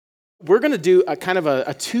We're going to do a kind of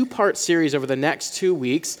a two-part series over the next 2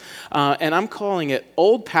 weeks, and I'm calling it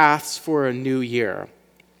Old Paths for a New Year.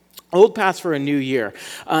 Old Paths for a New Year.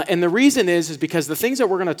 And the reason is because the things that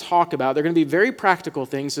we're going to talk about, they're going to be very practical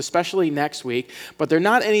things, especially next week, but they're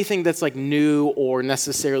not anything that's like new or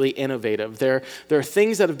necessarily innovative. They're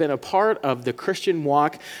things that have been a part of the Christian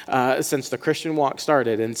walk since the Christian walk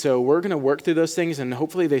started. And so we're going to work through those things, and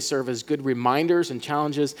hopefully they serve as good reminders and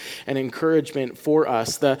challenges and encouragement for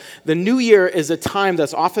us. The New Year is a time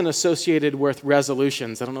that's often associated with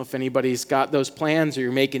resolutions. I don't know if anybody's got those plans or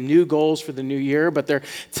you're making new goals for the new year, but they're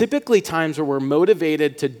typically times where we're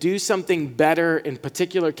motivated to do something better in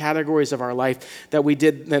particular categories of our life that we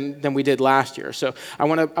did than we did last year. So I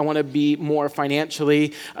want to be more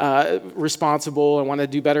financially responsible. I want to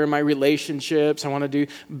do better in my relationships. I want to do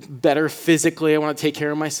better physically. I want to take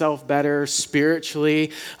care of myself better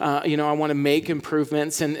spiritually. I want to make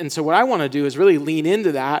improvements. And so what I want to do is really lean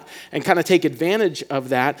into that and kind of take advantage of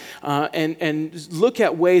that and look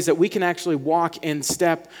at ways that we can actually walk in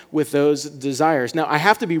step with those desires. Now, I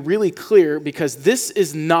have to be really clear because this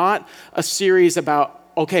is not a series about,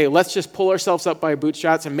 okay, let's just pull ourselves up by our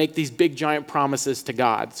bootstraps and make these big giant promises to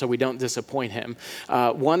God so we don't disappoint him.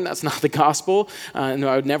 One, that's not the gospel. And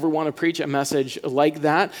I would never want to preach a message like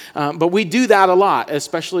that. But we do that a lot,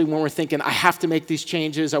 especially when we're thinking, I have to make these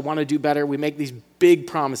changes. I want to do better. We make these big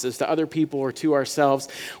promises to other people or to ourselves.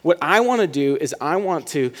 What I want to do is I want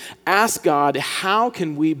to ask God, how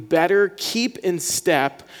can we better keep in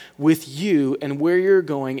step with you and where you're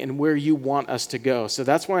going and where you want us to go? So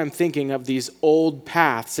that's why I'm thinking of these old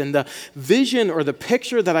paths. And the vision or the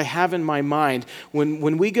picture that I have in my mind,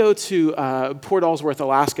 when we go to Port Ellsworth,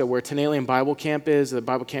 Alaska, where Tenalian Bible Camp is, the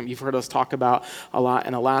Bible camp you've heard us talk about a lot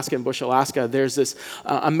in Alaska, in Bush, Alaska, there's this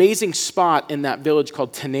amazing spot in that village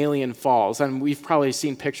called Tenalian Falls. And we've probably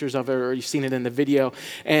seen pictures of it or you've seen it in the video.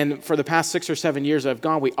 And for the past 6 or 7 years I've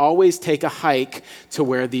gone, we always take a hike to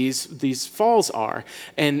where these falls are.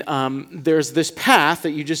 And there's this path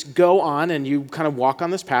that you just go on and you kind of walk on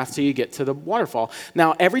this path till you get to the waterfall.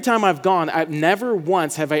 Now, every time I've gone, I've never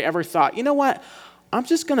once have I ever thought, you know what, I'm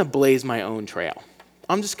just going to blaze my own trail.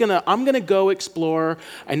 I'm going to go explore.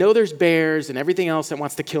 I know there's bears and everything else that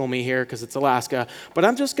wants to kill me here because it's Alaska, but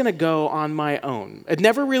I'm just going to go on my own. It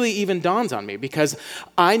never really even dawns on me because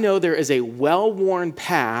I know there is a well-worn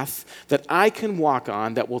path that I can walk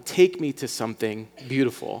on that will take me to something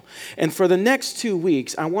beautiful. And for the next 2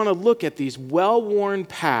 weeks, I want to look at these well-worn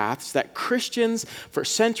paths that Christians for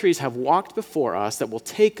centuries have walked before us that will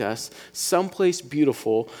take us someplace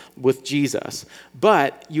beautiful with Jesus.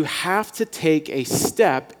 But you have to take a step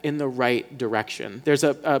in the right direction. There's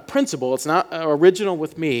a principle, it's not original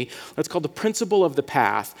with me, it's called the principle of the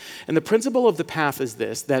path. And the principle of the path is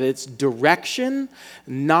this, that it's direction,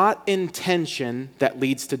 not intention, that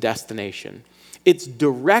leads to destination. It's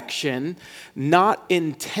direction, not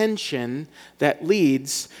intention, that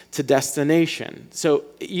leads to destination. So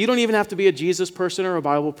you don't even have to be a Jesus person or a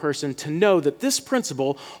Bible person to know that this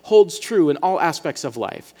principle holds true in all aspects of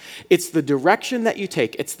life. It's the direction that you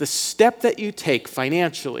take. It's the step that you take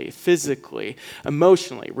financially, physically,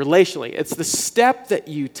 emotionally, relationally. It's the step that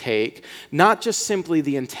you take, not just simply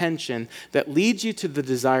the intention that leads you to the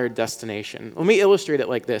desired destination. Let me illustrate it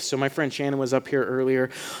like this. So my friend Shannon was up here earlier.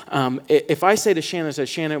 If I say to Shannon,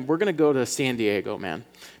 Shannon, we're going to go to San Diego, man.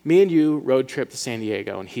 Me and you road trip to San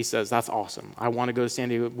Diego. And he says, that's awesome. I want to go to San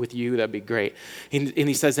Diego with you. That'd be great. And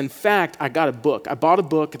he says, in fact, I got a book. I bought a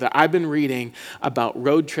book that I've been reading about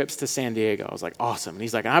road trips to San Diego. I was like, awesome. And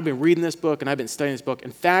he's like, I've been reading this book and I've been studying this book.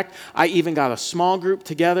 In fact, I even got a small group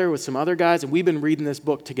together with some other guys and we've been reading this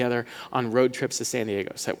book together on road trips to San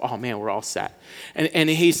Diego. So, oh man, we're all set. And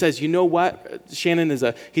he says, you know what? Shannon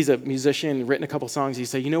he's a musician, written a couple songs. He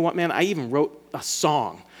said, you know what, man? I even wrote a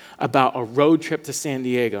song about a road trip to San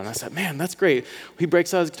Diego. And I said, man, that's great. He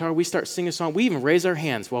breaks out his guitar. We start singing a song. We even raise our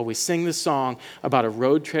hands while we sing this song about a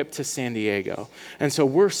road trip to San Diego. And so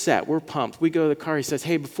we're set. We're pumped. We go to the car. He says,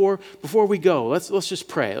 hey, before we go, let's just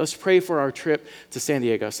pray. Let's pray for our trip to San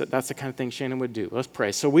Diego. So that's the kind of thing Shannon would do. Let's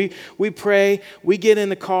pray. So we pray. We get in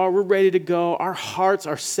the car. We're ready to go. Our hearts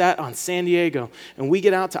are set on San Diego. And we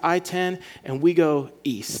get out to I-10 and we go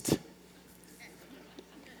east.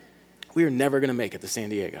 We are never going to make it to San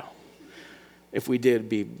Diego. If we did, it'd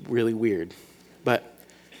be really weird. But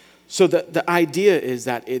so the idea is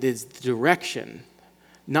that it is the direction,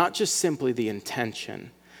 not just simply the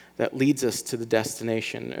intention, that leads us to the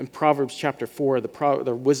destination. In Proverbs chapter 4,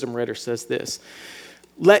 the wisdom writer says this,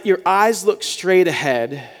 let your eyes look straight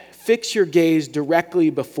ahead, fix your gaze directly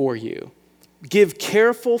before you, give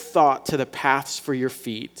careful thought to the paths for your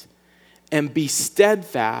feet, and be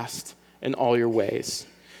steadfast in all your ways.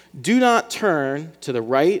 Do not turn to the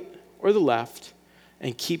right or the left,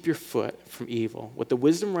 and keep your foot from evil. What the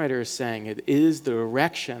wisdom writer is saying, it is the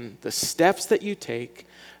direction, the steps that you take,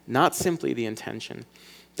 not simply the intention,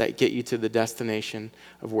 that get you to the destination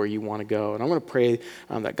of where you want to go. And I want to pray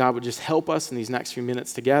that God would just help us in these next few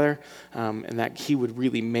minutes together, and that he would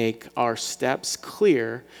really make our steps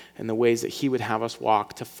clear in the ways that he would have us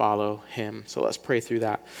walk to follow him. So let's pray through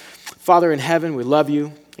that. Father in heaven, we love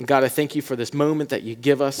you. And God, I thank you for this moment that you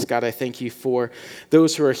give us. God, I thank you for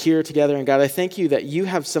those who are here together. And God, I thank you that you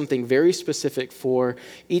have something very specific for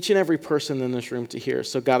each and every person in this room to hear.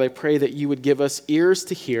 So God, I pray that you would give us ears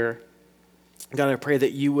to hear. God, I pray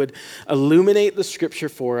that you would illuminate the scripture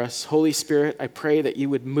for us. Holy Spirit, I pray that you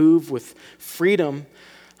would move with freedom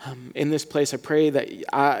in this place. I pray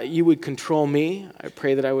that you would control me. I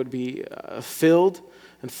pray that I would be filled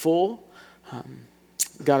and full.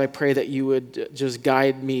 God, I pray that you would just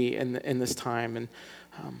guide me in this time. And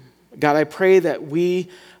God, I pray that we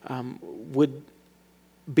would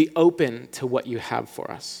be open to what you have for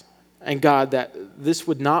us. And God, that this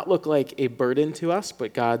would not look like a burden to us,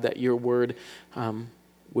 but God, that your word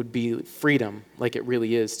would be freedom like it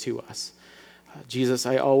really is to us. Jesus,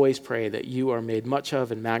 I always pray that you are made much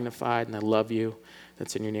of and magnified, and I love you.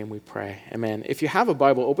 That's in your name we pray. Amen. If you have a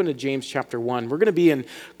Bible, open to James chapter 1. We're going to be in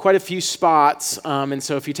quite a few spots. And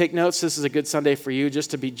so if you take notes, this is a good Sunday for you just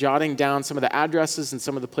to be jotting down some of the addresses and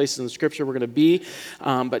some of the places in the scripture we're going to be.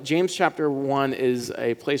 But James chapter 1 is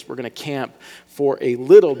a place we're going to camp for a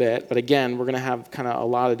little bit. But again, we're going to have kind of a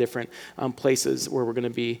lot of different places where we're going to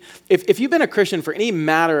be. If you've been a Christian for any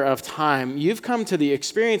matter of time, you've come to the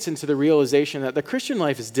experience and to the realization that the Christian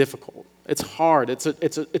life is difficult. It's hard. It's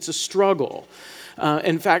a struggle.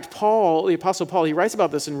 In fact, Paul, the Apostle Paul, he writes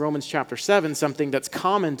about this in Romans chapter 7, something that's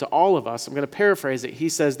common to all of us. I'm going to paraphrase it. He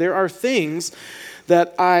says, there are things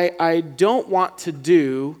that I don't want to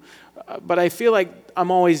do, but I feel like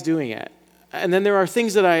I'm always doing it. And then there are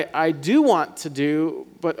things that I do want to do,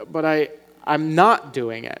 but I'm not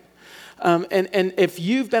doing it. And if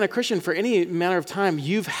you've been a Christian for any matter of time,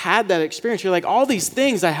 you've had that experience. You're like, all these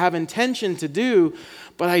things I have intention to do,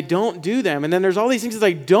 but I don't do them. And then there's all these things that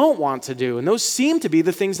I don't want to do. And those seem to be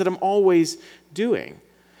the things that I'm always doing.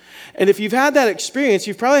 And if you've had that experience,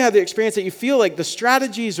 you've probably had the experience that you feel like the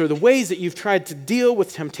strategies or the ways that you've tried to deal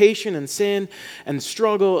with temptation and sin and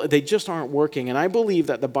struggle, they just aren't working. And I believe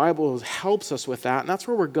that the Bible helps us with that. And that's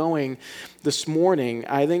where we're going this morning.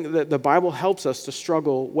 I think that the Bible helps us to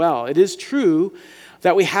struggle well. It is true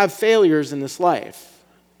that we have failures in this life.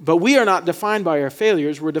 But we are not defined by our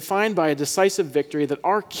failures. We're defined by a decisive victory that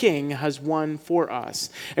our King has won for us.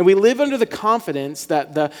 And we live under the confidence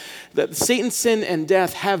that Satan, sin, and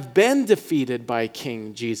death have been defeated by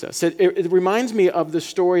King Jesus. It reminds me of the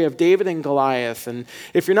story of David and Goliath. And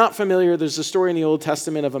if you're not familiar, there's a story in the Old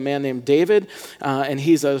Testament of a man named David. And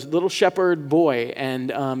he's a little shepherd boy.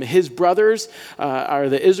 And his brothers are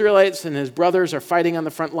the Israelites, and his brothers are fighting on the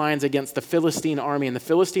front lines against the Philistine army. And the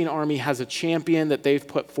Philistine army has a champion that they've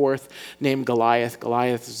put forth named Goliath.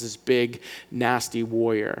 Goliath is this big, nasty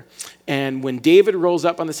warrior. And when David rolls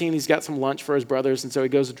up on the scene, he's got some lunch for his brothers, and so he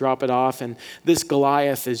goes to drop it off, and this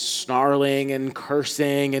Goliath is snarling and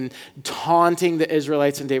cursing and taunting the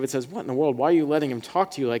Israelites, and David says, what in the world? Why are you letting him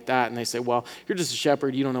talk to you like that? And they say, well, you're just a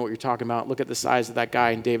shepherd. You don't know what you're talking about. Look at the size of that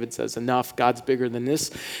guy. And David says, enough. God's bigger than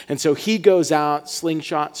this. And so he goes out,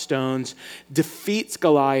 slingshot stones, defeats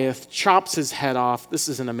Goliath, chops his head off. This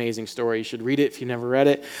is an amazing story. You should read it if you never read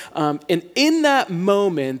it. And in that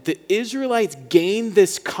moment, the Israelites gained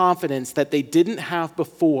this confidence that they didn't have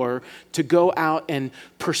before to go out and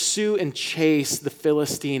pursue and chase the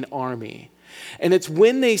Philistine army. And it's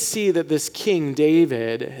when they see that this King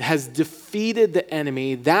David has defeated the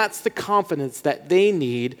enemy, that's the confidence that they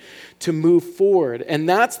need to move forward. And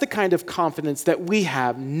that's the kind of confidence that we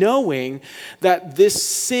have, knowing that this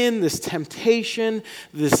sin, this temptation,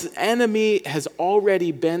 this enemy has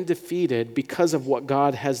already been defeated because of what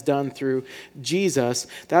God has done through Jesus.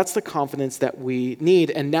 That's the confidence that we need.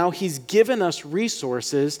 And now he's given us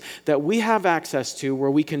resources that we have access to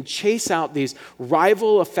where we can chase out these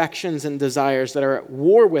rival affections and desires that are at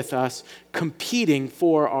war with us, competing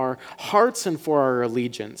for our hearts and for our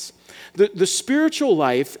allegiance. The spiritual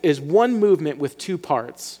life is one movement with two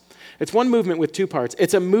parts. It's one movement with two parts.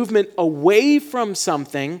 It's a movement away from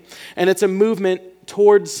something, and it's a movement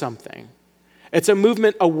towards something. It's a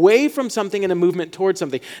movement away from something and a movement towards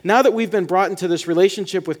something. Now that we've been brought into this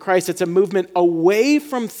relationship with Christ, it's a movement away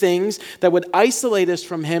from things that would isolate us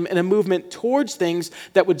from him and a movement towards things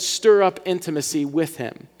that would stir up intimacy with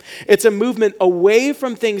him. It's a movement away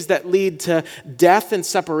from things that lead to death and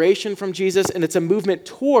separation from Jesus, and it's a movement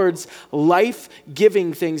towards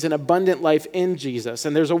life-giving things and abundant life in Jesus.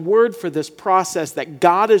 And there's a word for this process that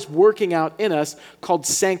God is working out in us called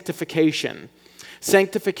sanctification.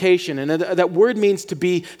 Sanctification, and that word means to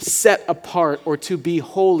be set apart or to be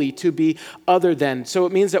holy, to be other than. So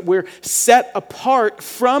it means that we're set apart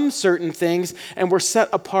from certain things and we're set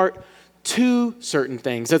apart to certain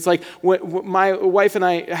things. It's like my wife and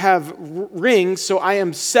I have rings, so I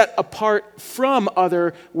am set apart from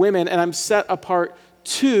other women and I'm set apart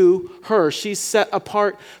to her. She's set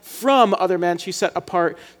apart from other men. She's set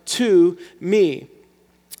apart to me.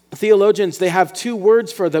 Theologians, they have two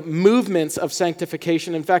words for the movements of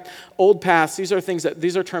sanctification. In fact, old paths, these are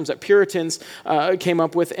terms that Puritans came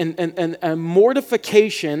up with. And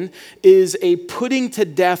mortification is a putting to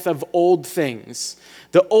death of old things.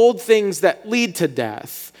 The old things that lead to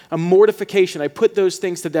death. A mortification, I put those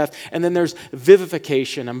things to death. And then there's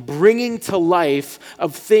vivification. I'm bringing to life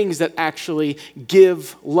of things that actually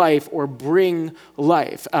give life or bring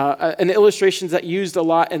life. An illustration that used a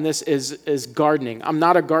lot in this is gardening. I'm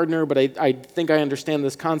not a gardener, but I think I understand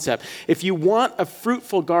this concept. If you want a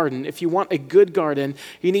fruitful garden, if you want a good garden,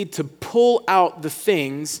 you need to pull out the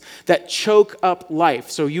things that choke up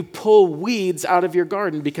life. So you pull weeds out of your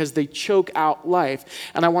garden because they choke out life.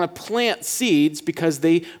 And I want to plant seeds because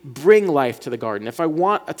they bring life to the garden. If I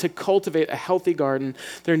want to cultivate a healthy garden,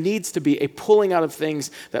 there needs to be a pulling out of things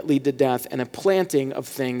that lead to death and a planting of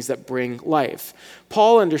things that bring life.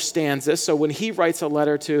 Paul understands this, so when he writes a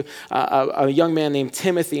letter to a young man named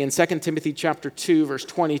Timothy in 2 Timothy chapter 2, verse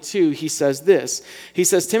 22, he says this. He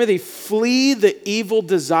says, Timothy, flee the evil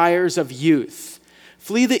desires of youth.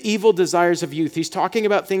 Flee the evil desires of youth. He's talking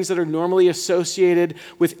about things that are normally associated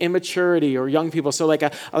with immaturity or young people. So like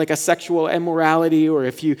a sexual immorality, or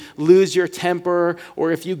if you lose your temper,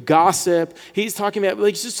 or if you gossip. He's talking about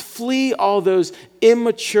just flee all those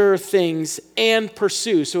immature things and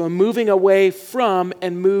pursue. So I'm moving away from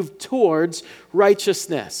and move towards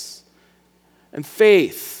righteousness and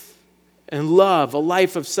faith and love, a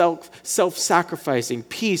life of self-sacrificing,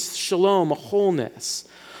 peace, shalom, a wholeness,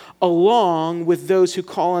 along with those who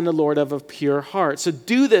call on the Lord of a pure heart. So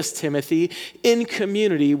do this, Timothy, in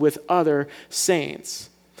community with other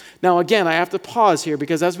saints. Now, again, I have to pause here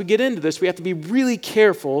because as we get into this, we have to be really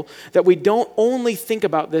careful that we don't only think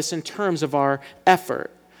about this in terms of our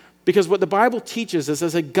effort. Because what the Bible teaches us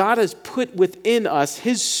is that God has put within us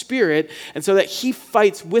his Spirit, and so that he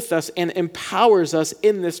fights with us and empowers us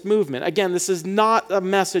in this movement. Again, this is not a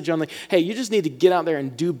message on hey, you just need to get out there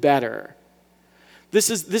and do better. This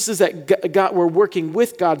is that God, we're working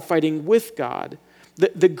with God, fighting with God.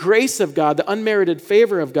 The grace of God, the unmerited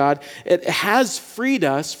favor of God, it has freed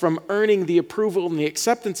us from earning the approval and the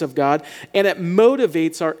acceptance of God, and it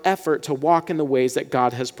motivates our effort to walk in the ways that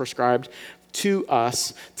God has prescribed to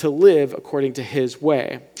us to live according to his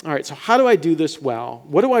way. All right, so how do I do this well?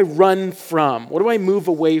 What do I run from? What do I move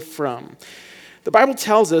away from? The Bible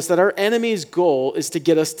tells us that our enemy's goal is to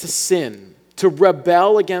get us to sin, to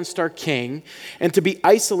rebel against our king, and to be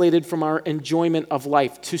isolated from our enjoyment of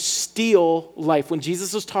life, to steal life. When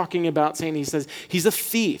Jesus is talking about saying, he says, he's a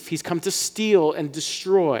thief. He's come to steal and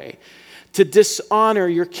destroy, to dishonor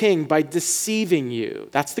your king by deceiving you.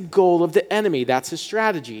 That's the goal of the enemy. That's his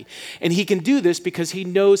strategy. And he can do this because he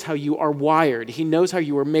knows how you are wired. He knows how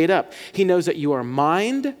you are made up. He knows that you are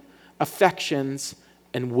mind, affections,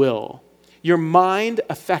 and will. Your mind,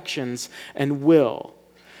 affections, and will.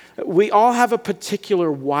 We all have a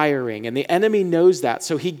particular wiring, and the enemy knows that.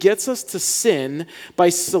 So he gets us to sin by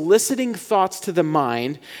soliciting thoughts to the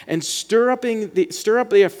mind and stir up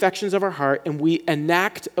the affections of our heart, and we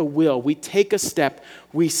enact a will. We take a step,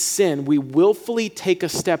 we sin. We willfully take a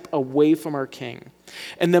step away from our king.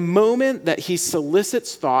 And the moment that he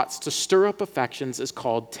solicits thoughts to stir up affections is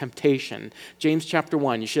called temptation. James chapter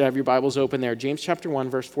 1, you should have your Bibles open there. James chapter 1,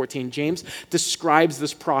 verse 14. James describes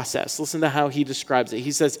this process. Listen to how he describes it.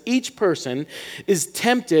 He says, each person is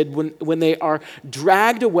tempted when they are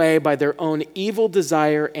dragged away by their own evil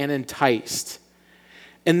desire and enticed.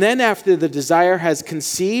 And then after the desire has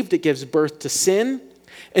conceived, it gives birth to sin.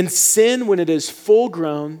 And sin, when it is full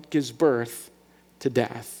grown, gives birth to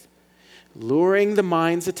death. Luring the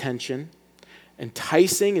mind's attention,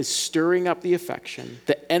 enticing is stirring up the affection.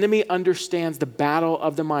 The enemy understands the battle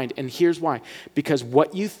of the mind, and here's why. Because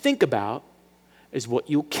what you think about is what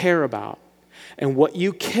you care about. And what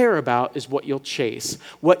you care about is what you'll chase.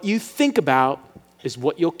 What you think about is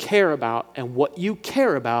what you'll care about. And what you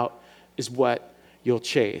care about is what you'll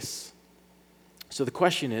chase. So the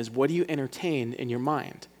question is, what do you entertain in your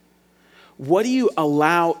mind? What do you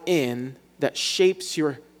allow in that shapes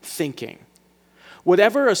your thinking?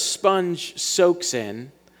 Whatever a sponge soaks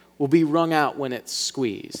in will be wrung out when it's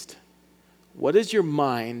squeezed. What does your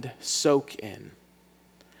mind soak in?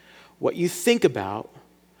 What you think about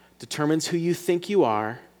determines who you think you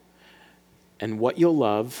are and what you'll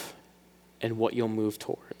love and what you'll move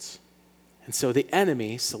towards. And so the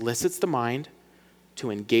enemy solicits the mind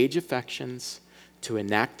to engage affections, to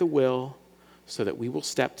enact the will, so that we will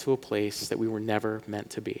step to a place that we were never meant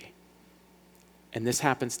to be. And this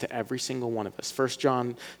happens to every single one of us. 1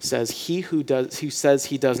 John says, he who says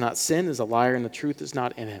he does not sin is a liar, and the truth is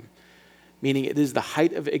not in him. Meaning it is the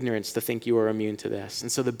height of ignorance to think you are immune to this.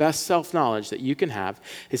 And so the best self-knowledge that you can have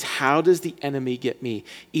is, how does the enemy get me?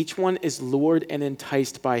 Each one is lured and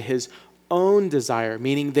enticed by his own desire,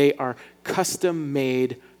 meaning they are custom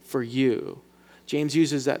made for you. James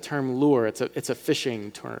uses that term lure. It's a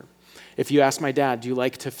fishing term. If you ask my dad, do you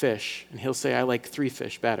like to fish? And he'll say, I like 3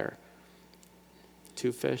 fish better.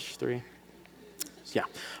 2 fish, 3? Yeah,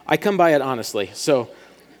 I come by it honestly. So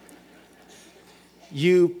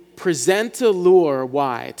you present a lure,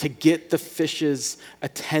 why? To get the fish's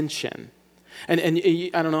attention. And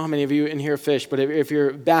I don't know how many of you in here fish, but if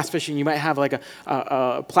you're bass fishing, you might have like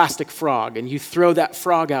a plastic frog, and you throw that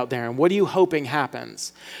frog out there, and what are you hoping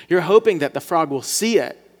happens? You're hoping that the frog will see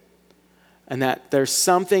it, and that there's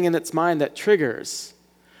something in its mind that triggers,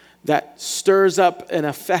 that stirs up an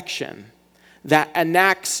affection, that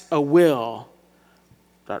enacts a will,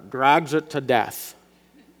 that drags it to death.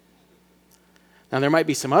 Now, there might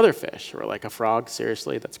be some other fish, or like a frog,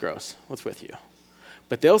 seriously, that's gross. What's with you?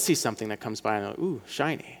 But they'll see something that comes by and go, ooh,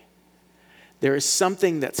 shiny. There is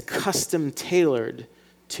something that's custom tailored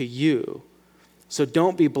to you. So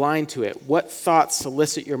don't be blind to it. What thoughts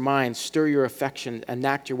solicit your mind, stir your affection,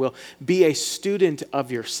 enact your will? Be a student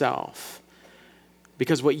of yourself.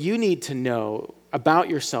 Because what you need to know about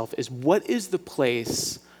yourself is, what is the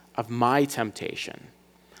place of my temptation?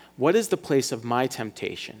 What is the place of my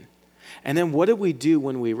temptation? And then what do we do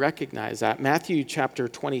when we recognize that? Matthew chapter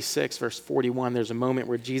 26, verse 41, there's a moment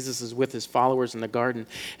where Jesus is with his followers in the garden,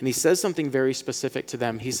 and he says something very specific to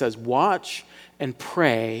them. He says, watch and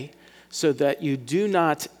pray so that you do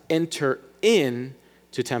not enter into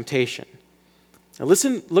temptation. Now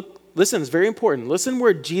listen, it's very important. Listen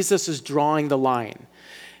where Jesus is drawing the line.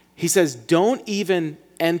 He says, don't even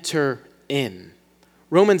enter in.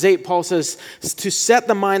 Romans 8, Paul says, to set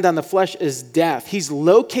the mind on the flesh is death. He's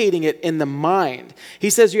locating it in the mind. He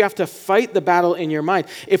says you have to fight the battle in your mind.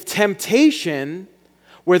 If temptation,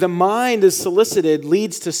 where the mind is solicited,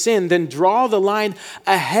 leads to sin, then draw the line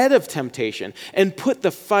ahead of temptation and put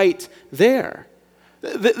the fight there.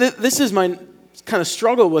 This is my kind of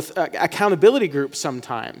struggle with accountability groups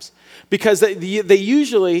sometimes, because they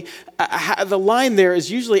usually, the line there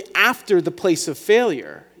is usually after the place of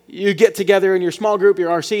failure. You get together in your small group, your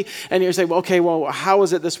RC, and you say, well, okay, well, how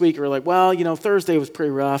was it this week? Or like, well, Thursday was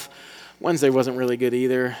pretty rough. Wednesday wasn't really good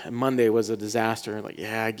either. And Monday was a disaster. Like,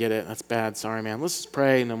 yeah, I get it. That's bad. Sorry, man. Let's just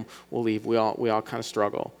pray, and then we'll leave. We all kind of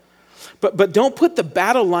struggle. But don't put the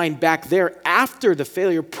battle line back there after the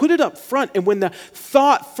failure. Put it up front. And when the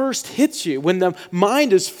thought first hits you, when the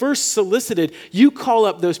mind is first solicited, you call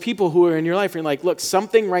up those people who are in your life, and you're like, look,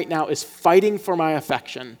 something right now is fighting for my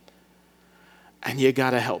affection. And you got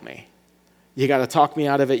to help me. You got to talk me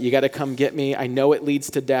out of it. You got to come get me. I know it leads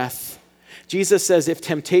to death. Jesus says if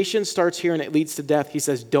temptation starts here and it leads to death, he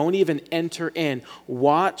says don't even enter in.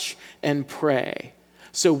 Watch and pray.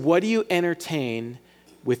 So what do you entertain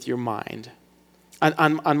with your mind?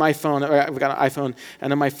 On my phone, I've got an iPhone,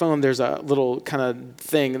 and on my phone there's a little kind of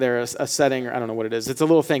thing there, a setting, or I don't know what it is. It's a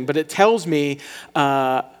little thing, but it tells me,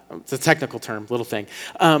 it's a technical term, little thing.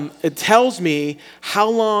 It tells me how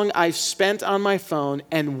long I've spent on my phone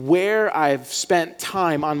and where I've spent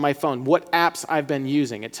time on my phone, what apps I've been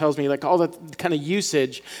using. It tells me like all the kind of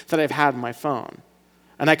usage that I've had on my phone.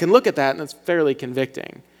 And I can look at that, and it's fairly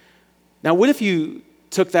convicting. Now, what if you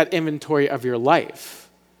took that inventory of your life?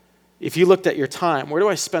 If you looked at your time, where do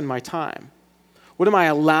I spend my time? What am I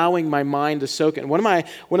allowing my mind to soak in? What am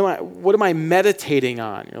I meditating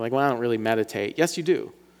on? You're like, well, I don't really meditate. Yes, you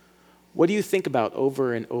do. What do you think about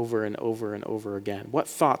over and over and over and over again? What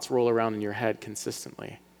thoughts roll around in your head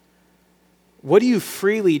consistently? What do you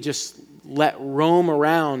freely just let roam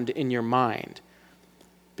around in your mind?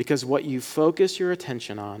 Because what you focus your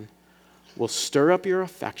attention on will stir up your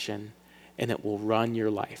affection, and it will run your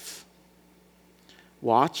life.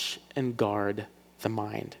 Watch and guard the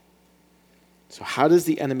mind. So how does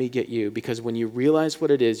the enemy get you? Because when you realize what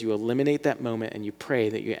it is, you eliminate that moment and you pray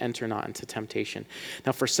that you enter not into temptation.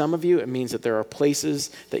 Now, for some of you, it means that there are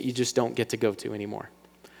places that you just don't get to go to anymore.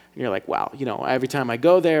 And you're like, wow, every time I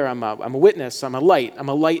go there, I'm a witness, I'm a light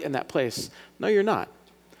in that place. No, you're not.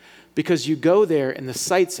 Because you go there and the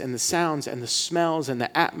sights and the sounds and the smells and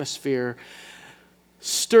the atmosphere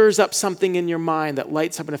stirs up something in your mind that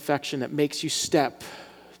lights up an affection that makes you step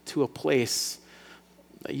to a place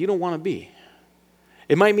that you don't want to be.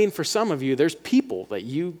 It might mean for some of you, there's people that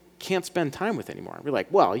you can't spend time with anymore. You're like,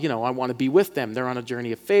 well, I want to be with them. They're on a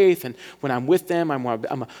journey of faith, and when I'm with them, I'm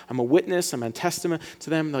a witness, I'm a testament to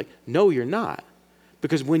them. Like, no, you're not.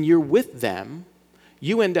 Because when you're with them,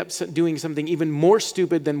 you end up doing something even more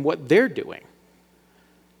stupid than what they're doing.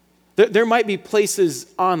 There might be places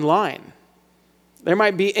online. There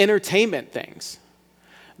might be entertainment things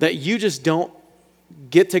that you just don't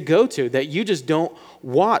get to go to, that you just don't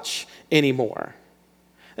watch anymore.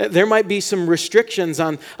 There might be some restrictions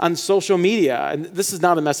on social media. And this is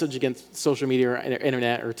not a message against social media or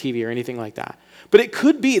internet or TV or anything like that. But it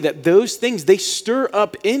could be that those things, they stir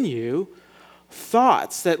up in you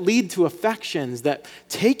thoughts that lead to affections that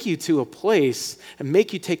take you to a place and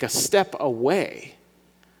make you take a step away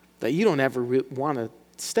that you don't ever want to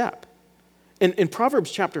step. In Proverbs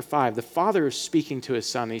chapter 5, the father is speaking to his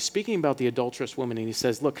son. He's speaking about the adulterous woman, and he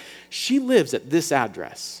says, look, she lives at this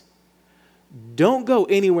address. Don't go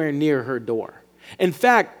anywhere near her door. In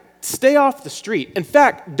fact, stay off the street. In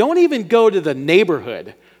fact, don't even go to the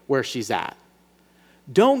neighborhood where she's at.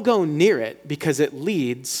 Don't go near it because it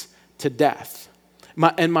leads to death.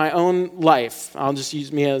 In my own life, I'll just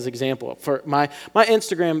use me as an example. For my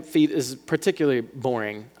Instagram feed is particularly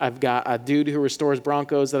boring. I've got a dude who restores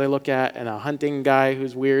Broncos that I look at, and a hunting guy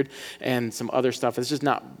who's weird, and some other stuff. It's just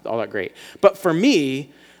not all that great. But for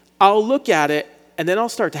me, I'll look at it, and then I'll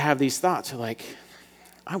start to have these thoughts like,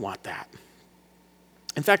 I want that.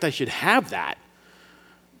 In fact, I should have that.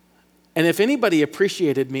 And if anybody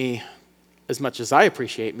appreciated me as much as I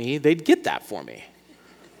appreciate me, they'd get that for me.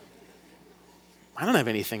 I don't have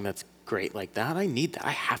anything that's great like that. I need that.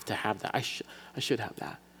 I have to have that. I should have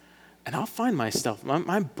that. And I'll find myself,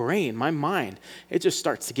 my brain, my mind, it just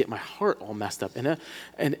starts to get my heart all messed up. And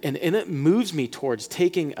it moves me towards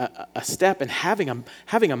taking a step and having a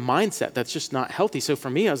mindset that's just not healthy. So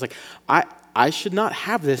for me, I was like, I should not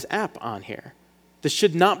have this app on here. This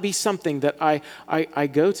should not be something that I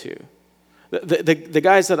go to. The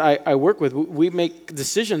guys that I work with, we make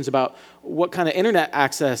decisions about what kind of internet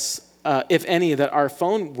access, if any, that our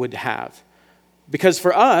phone would have. Because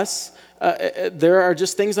for us, there are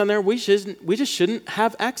just things on there we just shouldn't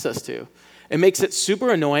have access to. It makes it super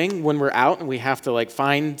annoying when we're out and we have to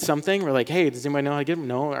find something. We're like, hey, does anybody know how to get them?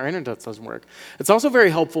 No, our internet doesn't work. It's also very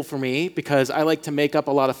helpful for me because I like to make up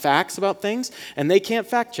a lot of facts about things, and they can't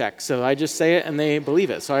fact check. So I just say it and they believe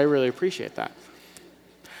it. So I really appreciate that.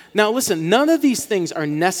 Now listen, none of these things are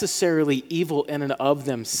necessarily evil in and of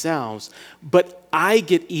themselves, but I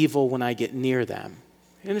get evil when I get near them.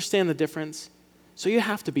 You understand the difference? So you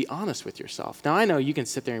have to be honest with yourself. Now I know you can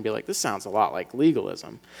sit there and be like, this sounds a lot like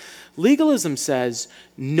legalism. Legalism says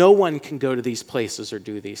no one can go to these places or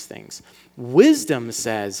do these things. Wisdom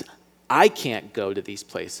says I can't go to these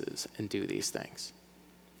places and do these things.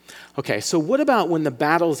 Okay, so what about when the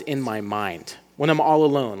battle's in my mind? When I'm all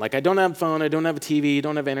alone, I don't have a phone, I don't have a TV, I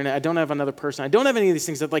don't have internet, I don't have another person, I don't have any of these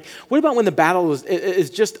things. What about when the battle is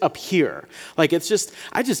just up here? I just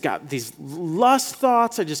got these lust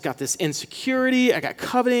thoughts, I just got this insecurity, I got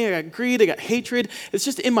coveting, I got greed, I got hatred. It's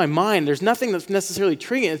just in my mind. There's nothing that's necessarily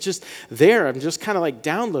triggering. It's just there. I'm just kind of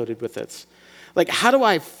downloaded with it. How do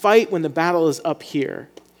I fight when the battle is up here?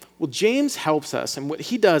 Well, James helps us, and what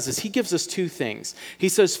he does is he gives us two things. He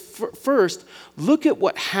says, first, look at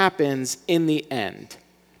what happens in the end.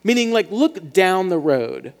 Meaning, look down the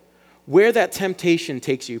road where that temptation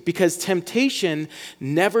takes you, because temptation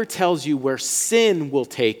never tells you where sin will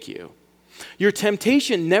take you. Your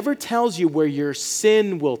temptation never tells you where your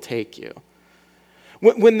sin will take you.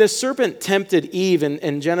 When the serpent tempted Eve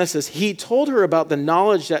in Genesis, he told her about the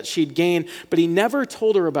knowledge that she'd gained, but he never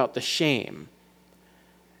told her about the shame.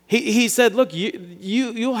 He said, look,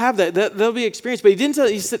 you'll have that. There'll be experience. But he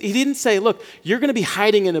didn't say, look, you're going to be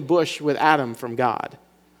hiding in a bush with Adam from God.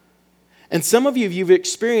 And some of you've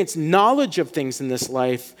experienced knowledge of things in this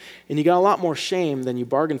life, and you got a lot more shame than you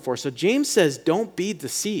bargained for. So James says, don't be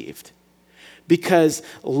deceived. Because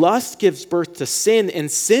lust gives birth to sin,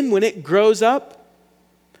 and sin, when it grows up,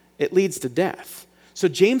 it leads to death. So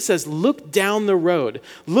James says, look down the road.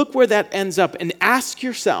 Look where that ends up, and ask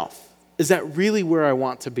yourself, is that really where I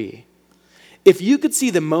want to be? If you could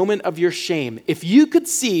see the moment of your shame, if you could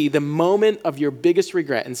see the moment of your biggest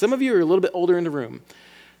regret, and some of you are a little bit older in the room,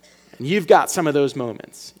 and you've got some of those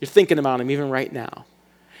moments. You're thinking about them even right now.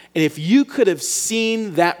 And if you could have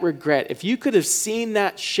seen that regret, if you could have seen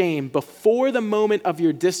that shame before the moment of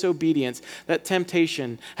your disobedience, that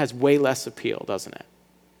temptation has way less appeal, doesn't it?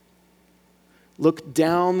 Look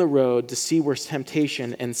down the road to see where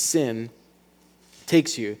temptation and sin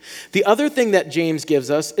takes you. The other thing that James gives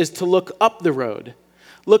us is to look up the road.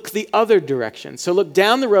 Look the other direction. So look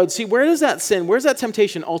down the road, see where does that sin, where's that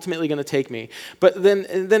temptation ultimately going to take me? But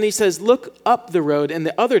then he says, look up the road in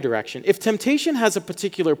the other direction. If temptation has a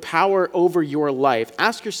particular power over your life,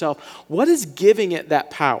 ask yourself, what is giving it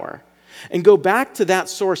that power? And go back to that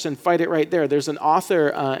source and fight it right there. There's an author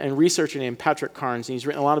and researcher named Patrick Carnes, and he's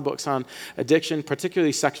written a lot of books on addiction,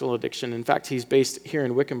 particularly sexual addiction. In fact, he's based here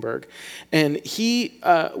in Wickenburg. And he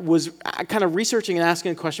was kind of researching and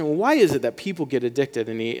asking the question, well, why is it that people get addicted?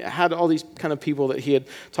 And he had all these kind of people that he had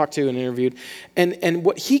talked to and interviewed. And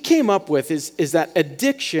what he came up with is that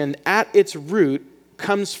addiction at its root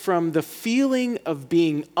comes from the feeling of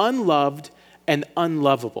being unloved and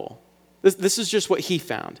unlovable. This is just what he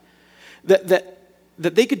found.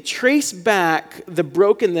 That they could trace back the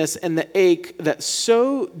brokenness and the ache that's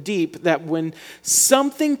so deep that when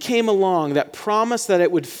something came along that promised that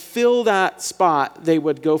it would fill that spot, they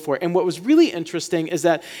would go for it. And what was really interesting is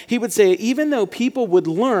that he would say, even though people would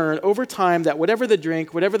learn over time that whatever the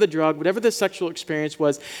drink, whatever the drug, whatever the sexual experience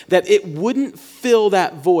was, that it wouldn't fill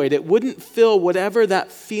that void. It wouldn't fill whatever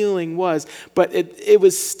that feeling was, but it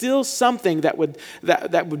was still something that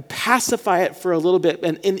would pacify it for a little bit.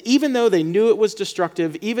 And even though they knew it was destructive,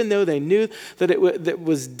 even though they knew that it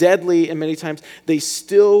was deadly, and many times they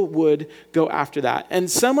still would go after that. And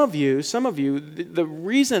some of you, the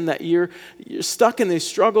reason that you're stuck in these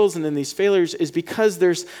struggles and in these failures is because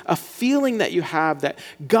there's a feeling that you have that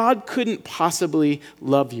God couldn't possibly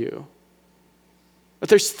love you. But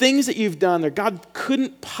there's things that you've done that God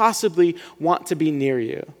couldn't possibly want to be near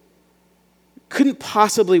you, couldn't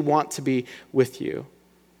possibly want to be with you.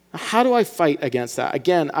 How do I fight against that?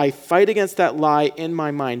 Again, I fight against that lie in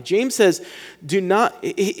my mind. James says, do not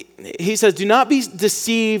be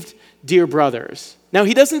deceived, dear brothers. Now,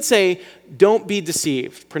 he doesn't say, don't be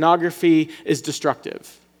deceived. Pornography is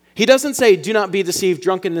destructive. He doesn't say, do not be deceived,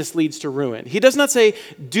 drunkenness leads to ruin. He does not say,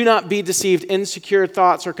 do not be deceived, insecure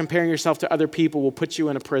thoughts or comparing yourself to other people will put you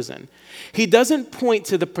in a prison. He doesn't point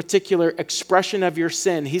to the particular expression of your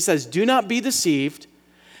sin. He says, do not be deceived.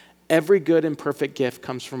 Every good and perfect gift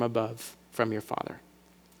comes from above, from your Father.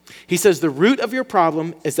 He says the root of your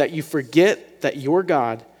problem is that you forget that your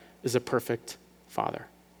God is a perfect Father.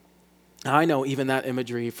 Now, I know even that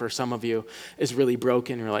imagery for some of you is really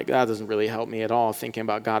broken. You're like, that doesn't really help me at all, thinking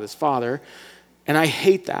about God as Father. And I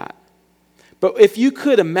hate that. But if you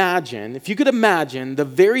could imagine the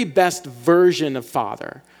very best version of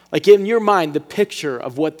Father, like in your mind, the picture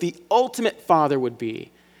of what the ultimate Father would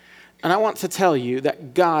be, and I want to tell you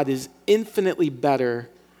that God is infinitely better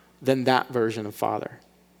than that version of Father.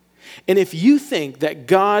 And if you think that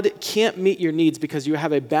God can't meet your needs because you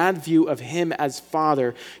have a bad view of him as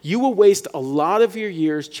Father, you will waste a lot of your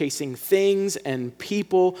years chasing things and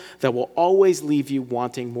people that will always leave you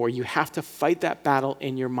wanting more. You have to fight that battle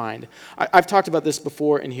in your mind. I've talked about this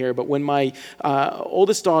before in here, but when my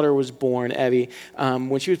oldest daughter was born, Evie,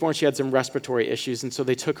 when she was born, she had some respiratory issues, and so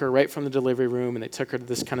they took her right from the delivery room, and they took her to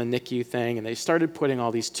this kind of NICU thing, and they started putting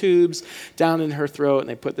all these tubes down in her throat, and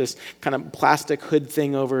they put this kind of plastic hood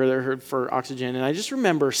thing over her for oxygen. And I just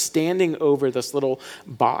remember standing over this little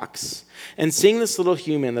box and seeing this little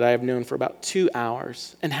human that I have known for about 2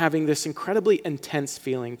 hours and having this incredibly intense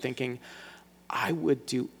feeling, thinking, I would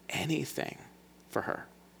do anything for her.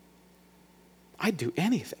 I'd do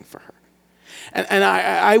anything for her. And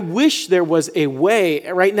I wish there was a way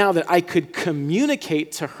right now that I could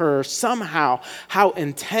communicate to her somehow how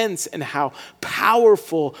intense and how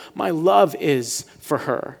powerful my love is for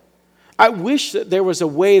her. I wish that there was a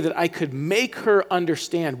way that I could make her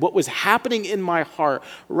understand what was happening in my heart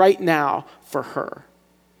right now for her.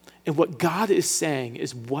 And what God is saying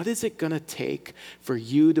is, what is it going to take for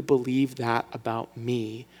you to believe that about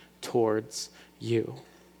me towards you?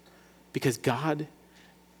 Because God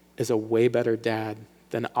is a way better dad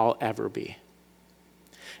than I'll ever be.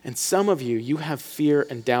 And some of you, you have fear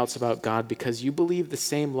and doubts about God because you believe the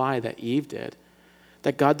same lie that Eve did,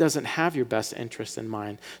 that God doesn't have your best interest in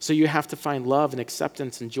mind. So you have to find love and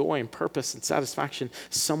acceptance and joy and purpose and satisfaction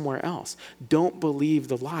somewhere else. Don't believe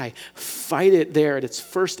the lie. Fight it there at its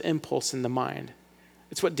first impulse in the mind.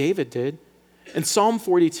 It's what David did. In Psalm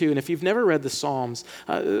 42, and if you've never read the Psalms,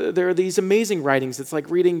 there are these amazing writings. It's like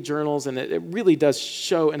reading journals, and it really does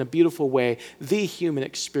show in a beautiful way the human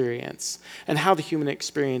experience and how the human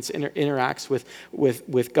experience interacts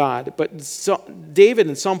with God. But David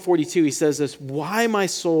in Psalm 42, he says this, "Why, my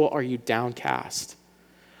soul, are you downcast?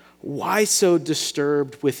 Why so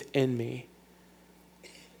disturbed within me?"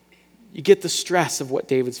 You get the stress of what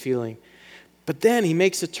David's feeling. But then he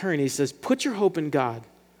makes a turn. He says, "Put your hope in God,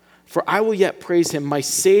 for I will yet praise him, my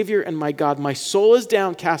Savior and my God. My soul is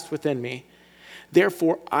downcast within me.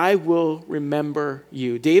 Therefore, I will remember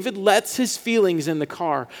you." David lets his feelings in the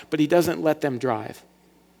car, but he doesn't let them drive.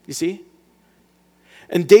 You see?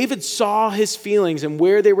 And David saw his feelings and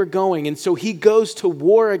where they were going, and so he goes to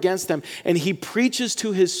war against them, and he preaches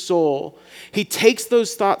to his soul. He takes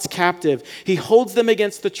those thoughts captive. He holds them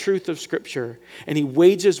against the truth of Scripture, and he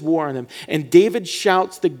wages war on them. And David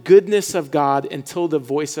shouts the goodness of God until the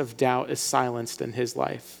voice of doubt is silenced in his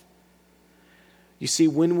life. You see,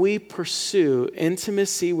 when we pursue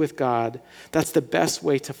intimacy with God, that's the best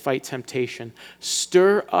way to fight temptation.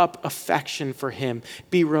 Stir up affection for him.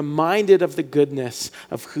 Be reminded of the goodness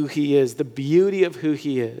of who he is, the beauty of who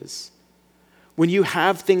he is. When you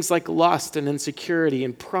have things like lust and insecurity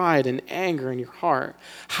and pride and anger in your heart,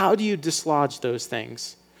 how do you dislodge those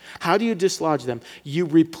things? How do you dislodge them? You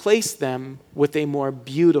replace them with a more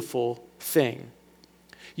beautiful thing.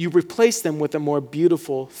 You replace them with a more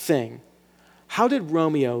beautiful thing. How did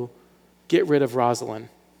Romeo get rid of Rosalind?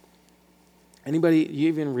 Anybody, you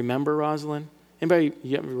even remember Rosalind? Anybody,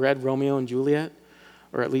 you ever read Romeo and Juliet?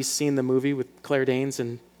 Or at least seen the movie with Claire Danes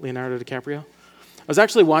and Leonardo DiCaprio? I was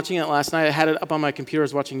actually watching it last night. I had it up on my computer. I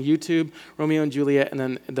was watching YouTube, Romeo and Juliet, and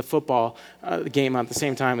then the football game at the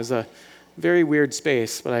same time. It was a very weird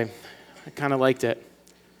space, but I kind of liked it.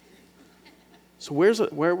 So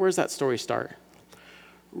where's that story start?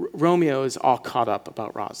 Romeo is all caught up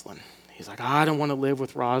about Rosalind. He's like, I don't want to live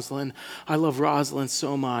with Rosalind. I love Rosalind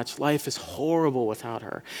so much. Life is horrible without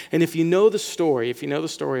her. And if you know the story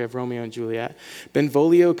of Romeo and Juliet,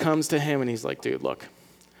 Benvolio comes to him and he's like, dude, look,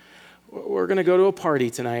 we're going to go to a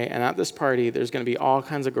party tonight. And at this party, there's going to be all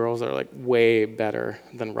kinds of girls that are like way better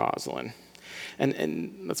than Rosalind.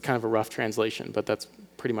 And that's kind of a rough translation, but that's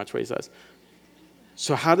pretty much what he says.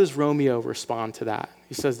 So how does Romeo respond to that?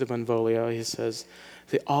 He says to Benvolio, he says,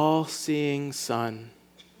 the all-seeing sun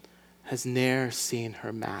has ne'er seen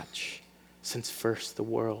her match since first the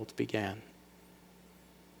world began.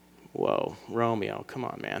 Whoa, Romeo, come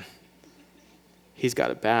on, man. He's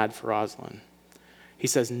got it bad for Rosalind. He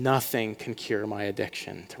says, nothing can cure my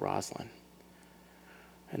addiction to Rosalind.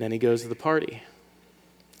 And then he goes to the party.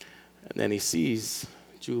 And then he sees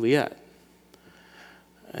Juliet.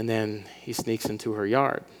 And then he sneaks into her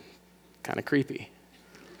yard. Kind of creepy.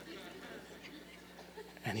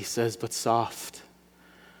 And he says, but soft,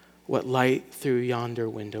 what light through yonder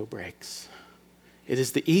window breaks? It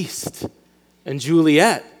is the east, and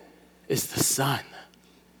Juliet is the sun.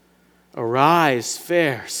 Arise,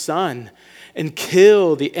 fair sun, and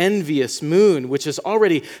kill the envious moon, which is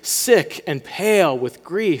already sick and pale with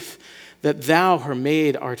grief, that thou, her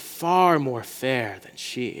maid, art far more fair than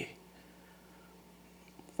she.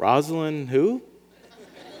 Rosalind who?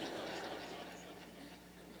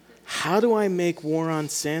 How do I make war on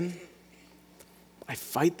sin? I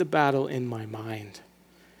fight the battle in my mind.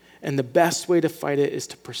 And the best way to fight it is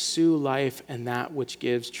to pursue life and that which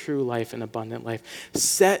gives true life and abundant life.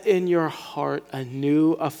 Set in your heart a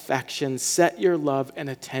new affection. Set your love and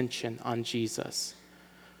attention on Jesus.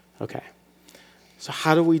 Okay, so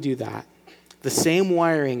how do we do that? The same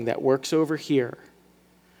wiring that works over here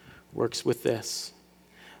works with this.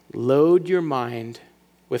 Load your mind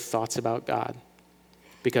with thoughts about God,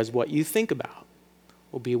 because what you think about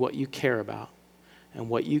will be what you care about. And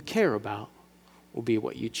what you care about will be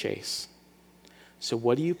what you chase. So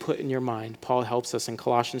what do you put in your mind? Paul helps us in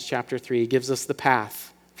Colossians chapter 3. He gives us the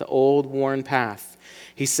path, the old worn path.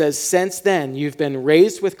 He says, since then you've been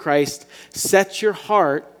raised with Christ, set your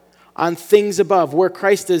heart on things above, where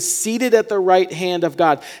Christ is seated at the right hand of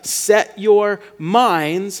God. Set your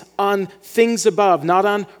minds on things above, not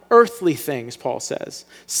on earthly things, Paul says.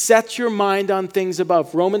 Set your mind on things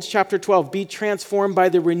above. Romans chapter 12, be transformed by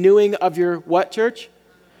the renewing of your what, church?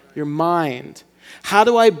 Your mind. How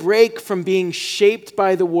do I break from being shaped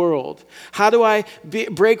by the world? How do I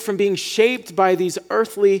break from being shaped by these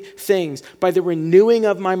earthly things, by the renewing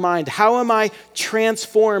of my mind? How am I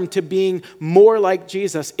transformed to being more like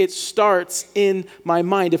Jesus? It starts in my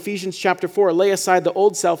mind. Ephesians chapter 4, lay aside the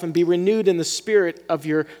old self and be renewed in the spirit of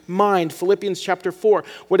your mind. Philippians chapter 4,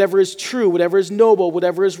 whatever is true, whatever is noble,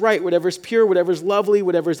 whatever is right, whatever is pure, whatever is lovely,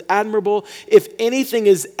 whatever is admirable, if anything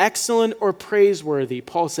is excellent or praiseworthy,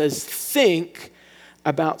 Paul says, think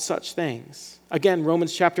about such things. Again,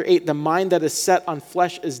 Romans chapter 8, the mind that is set on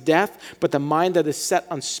flesh is death, but the mind that is set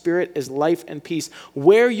on spirit is life and peace.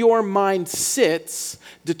 Where your mind sits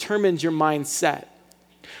determines your mindset.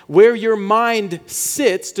 Where your mind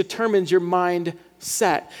sits determines your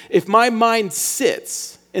mindset. If my mind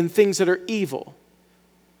sits in things that are evil,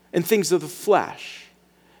 in things of the flesh,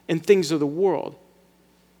 in things of the world,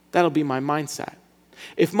 that'll be my mindset.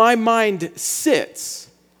 If my mind sits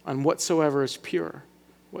on whatsoever is pure,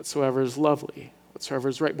 whatsoever is lovely, whatsoever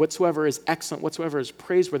is right, whatsoever is excellent, whatsoever is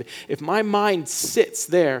praiseworthy. If my mind sits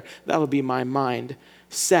there, that'll be my mind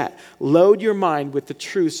set. Load your mind with the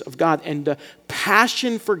truths of God, and the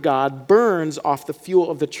passion for God burns off the fuel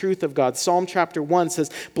of the truth of God. Psalm chapter 1 says,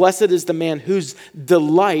 blessed is the man whose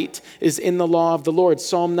delight is in the law of the Lord.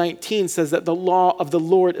 Psalm 19 says that the law of the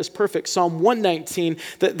Lord is perfect. Psalm 119,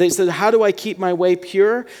 that they said, how do I keep my way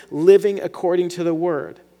pure? Living according to the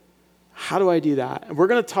word. How do I do that? And we're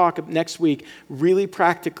going to talk next week really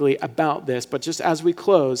practically about this, but just as we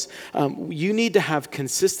close, you need to have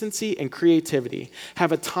consistency and creativity.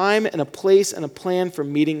 Have a time and a place and a plan for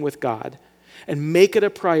meeting with God, and make it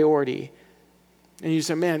a priority. And you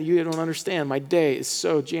say, man, you don't understand. My day is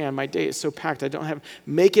so jammed. My day is so packed.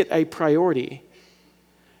 Make it a priority,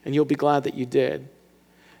 and you'll be glad that you did.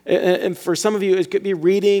 And for some of you, it could be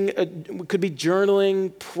reading, it could be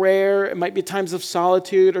journaling, prayer. It might be times of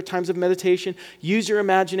solitude or times of meditation. Use your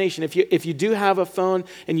imagination. If you do have a phone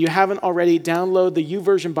and you haven't already, download the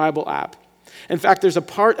YouVersion Bible app. In fact, there's a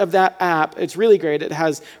part of that app, it's really great. It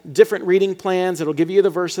has different reading plans. It'll give you the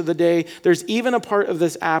verse of the day. There's even a part of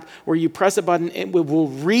this app where you press a button and it will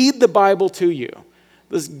read the Bible to you.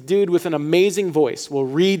 This dude with an amazing voice will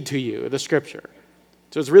read to you the scripture.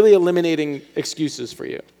 So it's really eliminating excuses for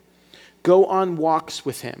you. Go on walks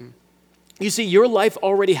with him. You see, your life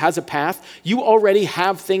already has a path. You already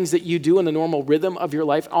have things that you do in the normal rhythm of your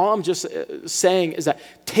life. All I'm just saying is that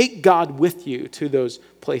take God with you to those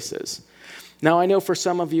places. Now, I know for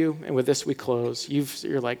some of you, and with this we close,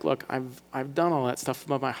 you're like, look, I've done all that stuff,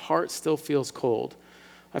 but my heart still feels cold.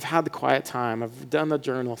 I've had the quiet time. I've done the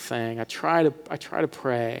journal thing. I try to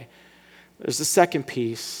pray. There's the second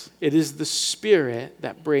piece. It is the Spirit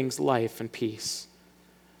that brings life and peace.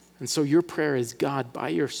 And so your prayer is, God, by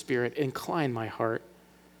your Spirit, incline my heart.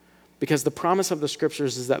 Because the promise of the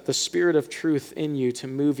Scriptures is that the Spirit of truth in you to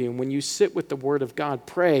move you. And when you sit with the Word of God,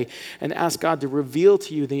 pray and ask God to reveal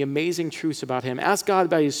to you the amazing truths about Him. Ask God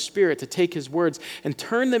by His Spirit to take His words and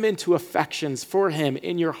turn them into affections for Him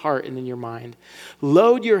in your heart and in your mind.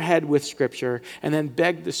 Load your head with Scripture and then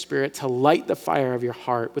beg the Spirit to light the fire of your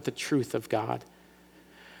heart with the truth of God.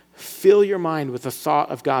 Fill your mind with the thought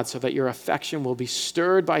of God so that your affection will be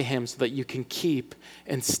stirred by Him so that you can keep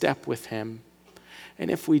in step with Him. And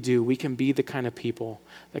if we do, we can be the kind of people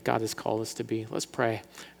that God has called us to be. Let's pray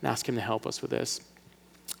and ask Him to help us with this.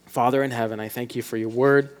 Father in heaven, I thank you for your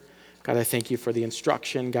word. God, I thank you for the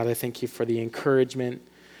instruction. God, I thank you for the encouragement.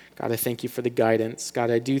 God, I thank you for the guidance. God,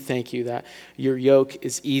 I do thank you that your yoke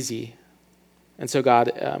is easy. And so,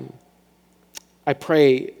 God, I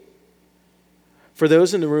pray for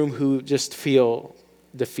those in the room who just feel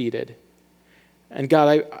defeated. And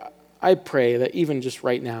God, I pray that even just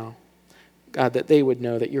right now, God, that they would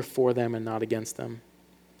know that you're for them and not against them.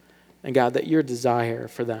 And God, that your desire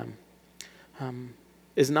for them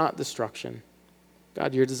is not destruction.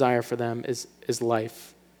 God, your desire for them is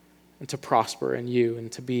life and to prosper in you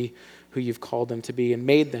and to be who you've called them to be and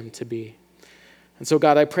made them to be. And so,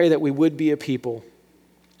 God, I pray that we would be a people,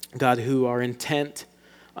 God, who are intent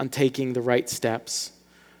on taking the right steps,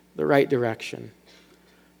 the right direction.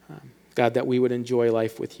 God, that we would enjoy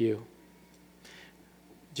life with you.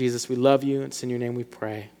 Jesus, we love you. It's in your name we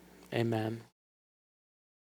pray. Amen.